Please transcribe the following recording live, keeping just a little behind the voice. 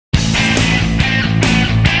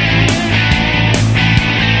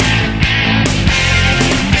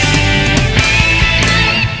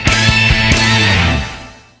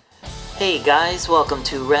guys, welcome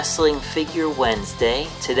to Wrestling Figure Wednesday.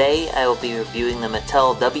 Today I will be reviewing the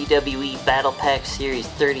Mattel WWE Battle Pack Series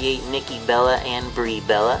 38 Nikki Bella and Brie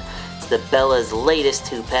Bella. It's the Bella's latest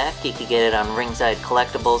 2-pack. You can get it on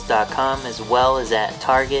ringsidecollectibles.com as well as at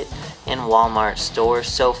Target and Walmart stores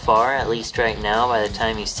so far, at least right now. By the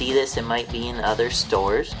time you see this, it might be in other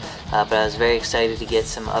stores. But I was very excited to get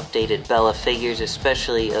some updated Bella figures,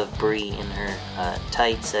 especially of Brie in her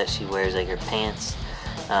tights that she wears like her pants.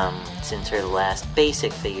 Since her last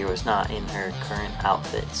basic figure was not in her current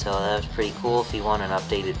outfit. So that was pretty cool. If you want an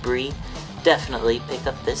updated Brie, definitely pick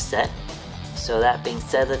up this set. So that being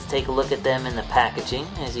said, let's take a look at them in the packaging.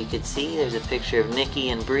 As you can see, there's a picture of Nikki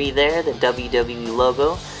and Brie there, the WWE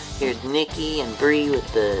logo. Here's Nikki and Brie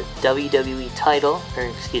with the WWE title, or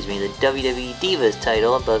excuse me, the WWE Divas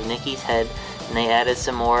title above Nikki's head. And they added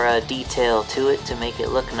some more detail to it to make it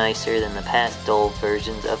look nicer than the past dull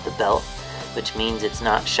versions of the belt, which means it's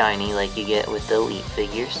not shiny like you get with the Elite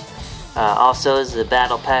figures. Also is the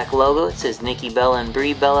Battle Pack logo. It says Nikki Bella and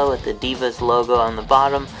Brie Bella with the Divas logo on the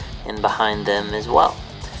bottom and behind them as well.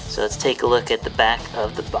 So let's take a look at the back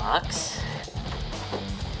of the box.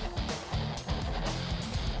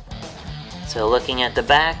 So looking at the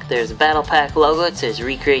back, there's a Battle Pack logo. It says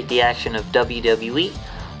recreate the action of WWE.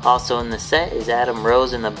 Also in the set is Adam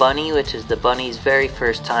Rose and the Bunny, which is the Bunny's very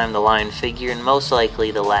first time the line figure and most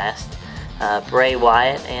likely the last. Bray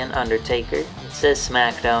Wyatt and Undertaker. It says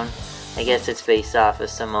SmackDown. I guess it's based off of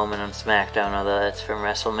some moment on SmackDown, although that's from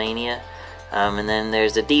WrestleMania. And then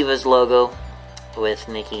there's the Divas logo with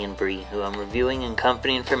Nikki and Brie, who I'm reviewing, and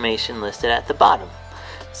company information listed at the bottom.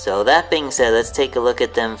 So that being said, let's take a look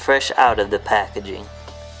at them fresh out of the packaging.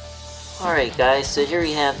 Alright guys, so here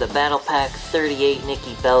we have the Battle Pack 38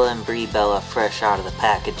 Nikki Bella and Brie Bella fresh out of the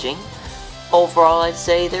packaging. Overall, I'd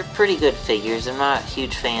say they're pretty good figures. I'm not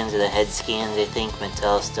huge fans of the head scans. I think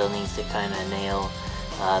Mattel still needs to kind of nail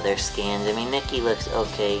their scans. I mean, Nikki looks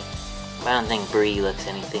okay. I don't think Brie looks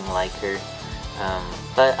anything like her.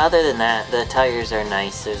 But other than that, the tires are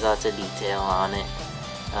nice. There's lots of detail on it.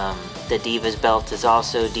 The Divas belt is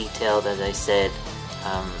also detailed, as I said.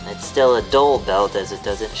 It's still a dull belt as it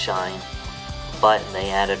doesn't shine, but they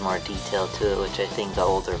added more detail to it, which I think the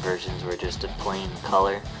older versions were just a plain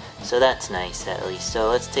color. So that's nice at least.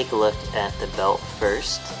 So let's take a look at the belt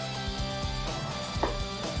first.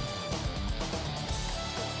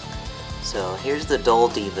 So here's the dull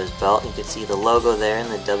Divas belt. You can see the logo there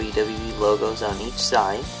and the WWE logos on each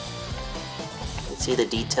side. You can see the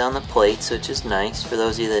detail on the plates, which is nice. For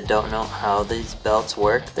those of you that don't know how these belts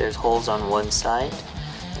work, there's holes on one side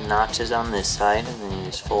and notches on this side, and then you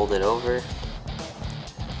just fold it over.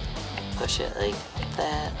 Push it like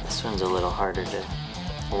that. This one's a little harder to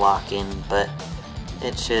lock in, but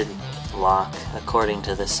it should lock according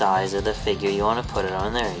to the size of the figure you want to put it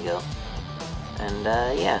on. There you go. And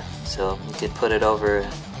yeah, so you could put it over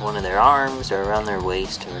one of their arms or around their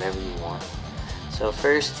waist or whatever you want. So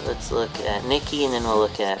first let's look at Nikki, and then we'll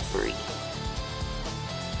look at Brie.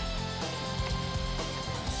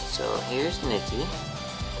 So here's Nikki.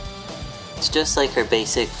 It's just like her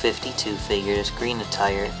basic 52 figure, just green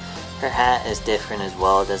attire. Her hat is different as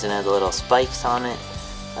well. It doesn't have the little spikes on it.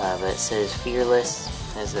 But it says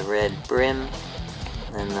Fearless, has the red brim,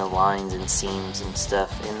 and the lines and seams and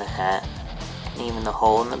stuff in the hat, and even the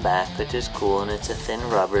hole in the back, which is cool, and it's a thin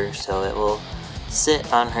rubber, so it will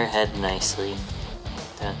sit on her head nicely.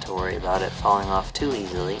 Don't have to worry about it falling off too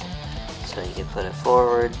easily. So you can put it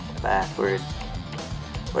forward, backward,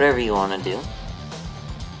 whatever you want to do.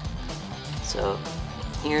 So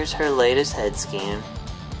here's her latest head scan.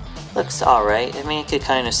 Looks alright. I mean, I could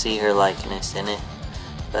kind of see her likeness in it,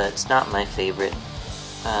 but it's not my favorite.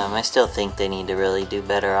 I still think they need to really do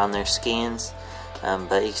better on their scans.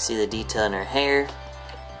 But you can see the detail in her hair.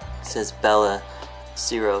 It says Bella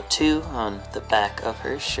 02 on the back of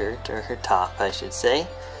her shirt, or her top I should say.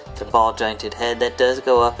 The ball jointed head that does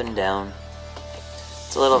go up and down.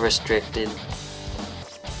 It's a little restricted.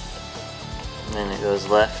 And then it goes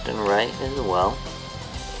left and right as well.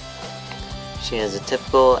 She has a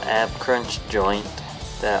typical ab crunch joint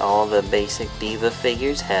that all the basic Diva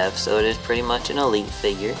figures have, so it is pretty much an Elite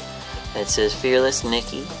figure. It says Fearless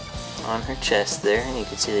Nikki on her chest there, and you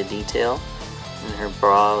can see the detail in her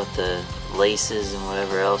bra with the laces and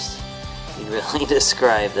whatever else you'd really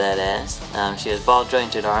describe that as. She has ball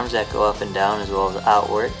jointed arms that go up and down as well as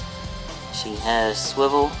outward. She has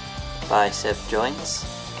swivel bicep joints,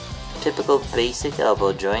 typical basic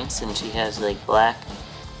elbow joints, and she has like black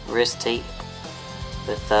wrist tape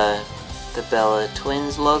with the Bella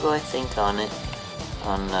Twins logo, I think, on it,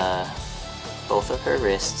 on both of her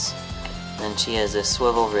wrists. Then she has a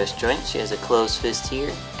swivel wrist joint. She has a closed fist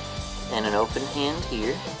here, and an open hand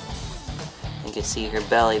here. You can see her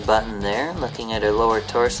belly button there. Looking at her lower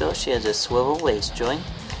torso, she has a swivel waist joint.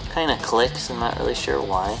 Kind of clicks, I'm not really sure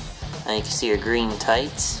why. And you can see her green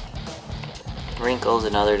tights, wrinkles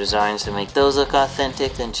and other designs to make those look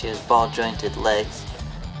authentic. Then she has ball jointed legs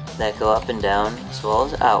that go up and down as well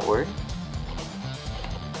as outward.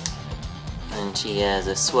 And she has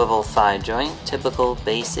a swivel thigh joint, typical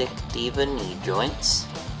basic diva knee joints.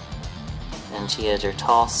 And she has her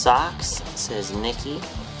tall socks, it says Nikki.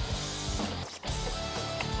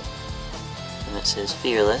 And it says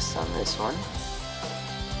Fearless on this one.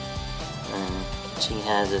 And she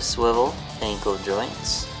has a swivel ankle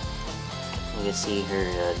joints. You can see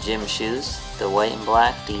her gym shoes, the white and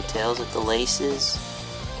black details with the laces.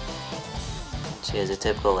 She has a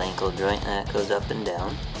typical ankle joint that goes up and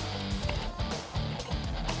down.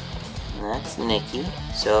 And that's Nikki.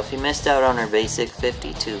 So if you missed out on her basic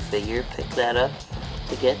 52 figure, pick that up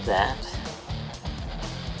to get that.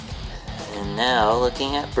 And now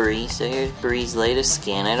looking at Bree. So here's Bree's latest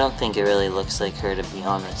scan. I don't think it really looks like her, to be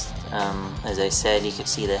honest. As I said, you can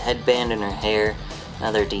see the headband in her hair,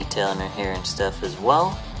 another detail in her hair and stuff as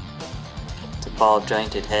well. It's a ball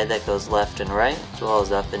jointed head that goes left and right as well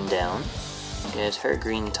as up and down. Here's her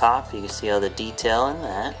green top. You can see all the detail in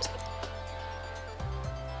that.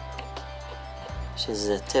 She has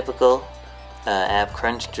a typical ab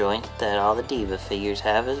crunch joint that all the diva figures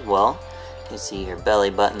have as well. You can see her belly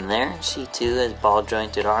button there. She too has ball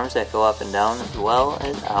jointed arms that go up and down as well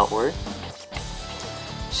as outward.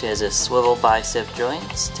 She has a swivel bicep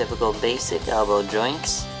joints, typical basic elbow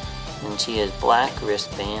joints, and she has black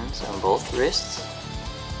wristbands on both wrists.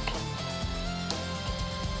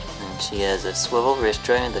 And she has a swivel wrist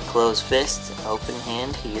joint with a closed fist, open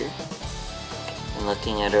hand here. And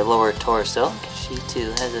looking at her lower torso, she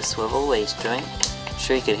too has a swivel waist joint. I'm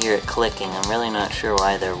sure you could hear it clicking. I'm really not sure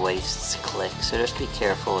why their waists click, so just be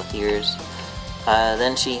careful with yours.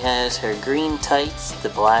 Then she has her green tights, the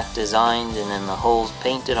black designed, and then the holes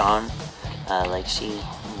painted on, like she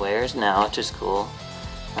wears now, which is cool.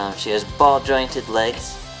 She has ball jointed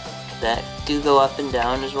legs that do go up and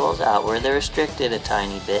down as well as outward. They're restricted a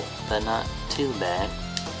tiny bit, but not too bad.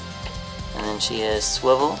 And then she has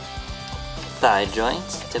swivel thigh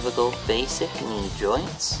joints, typical basic knee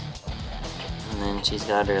joints. And then she's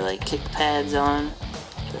got her like kick pads on,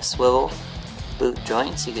 the swivel boot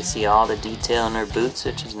joints. You can see all the detail in her boots,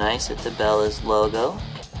 which is nice with the Bella's logo.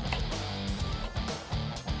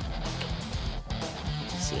 You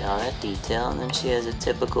can see all that detail, and then she has a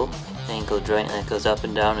typical ankle joint that goes up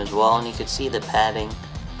and down as well, and you can see the padding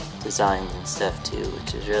designs and stuff too,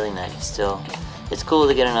 which is really nice. Still, it's cool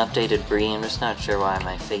to get an updated Bree. I'm just not sure why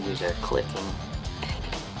my figures are clicking.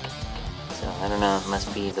 So I don't know, it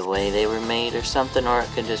must be the way they were made or something, or it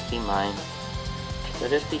could just be mine. So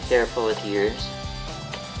just be careful with yours.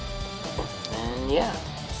 And yeah.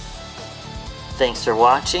 Thanks for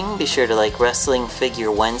watching. Be sure to like Wrestling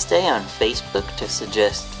Figure Wednesday on Facebook to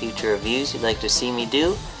suggest future reviews you'd like to see me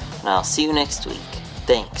do. And I'll see you next week.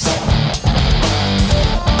 Thanks.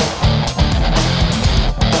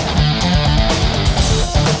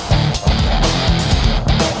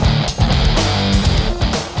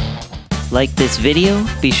 Like this video?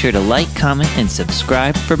 Be sure to like, comment, and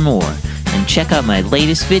subscribe for more. And check out my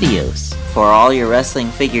latest videos. For all your wrestling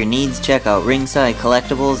figure needs, check out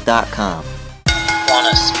ringsidecollectibles.com. Want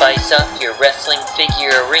to spice up your wrestling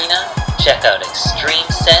figure arena? Check out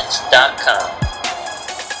extremesets.com.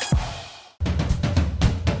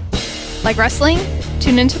 Like wrestling?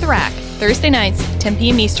 Tune into The Rack, Thursday nights, 10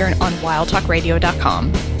 p.m. Eastern on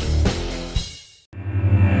wildtalkradio.com.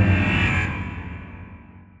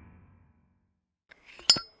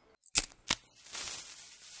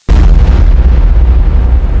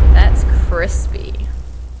 That's crispy.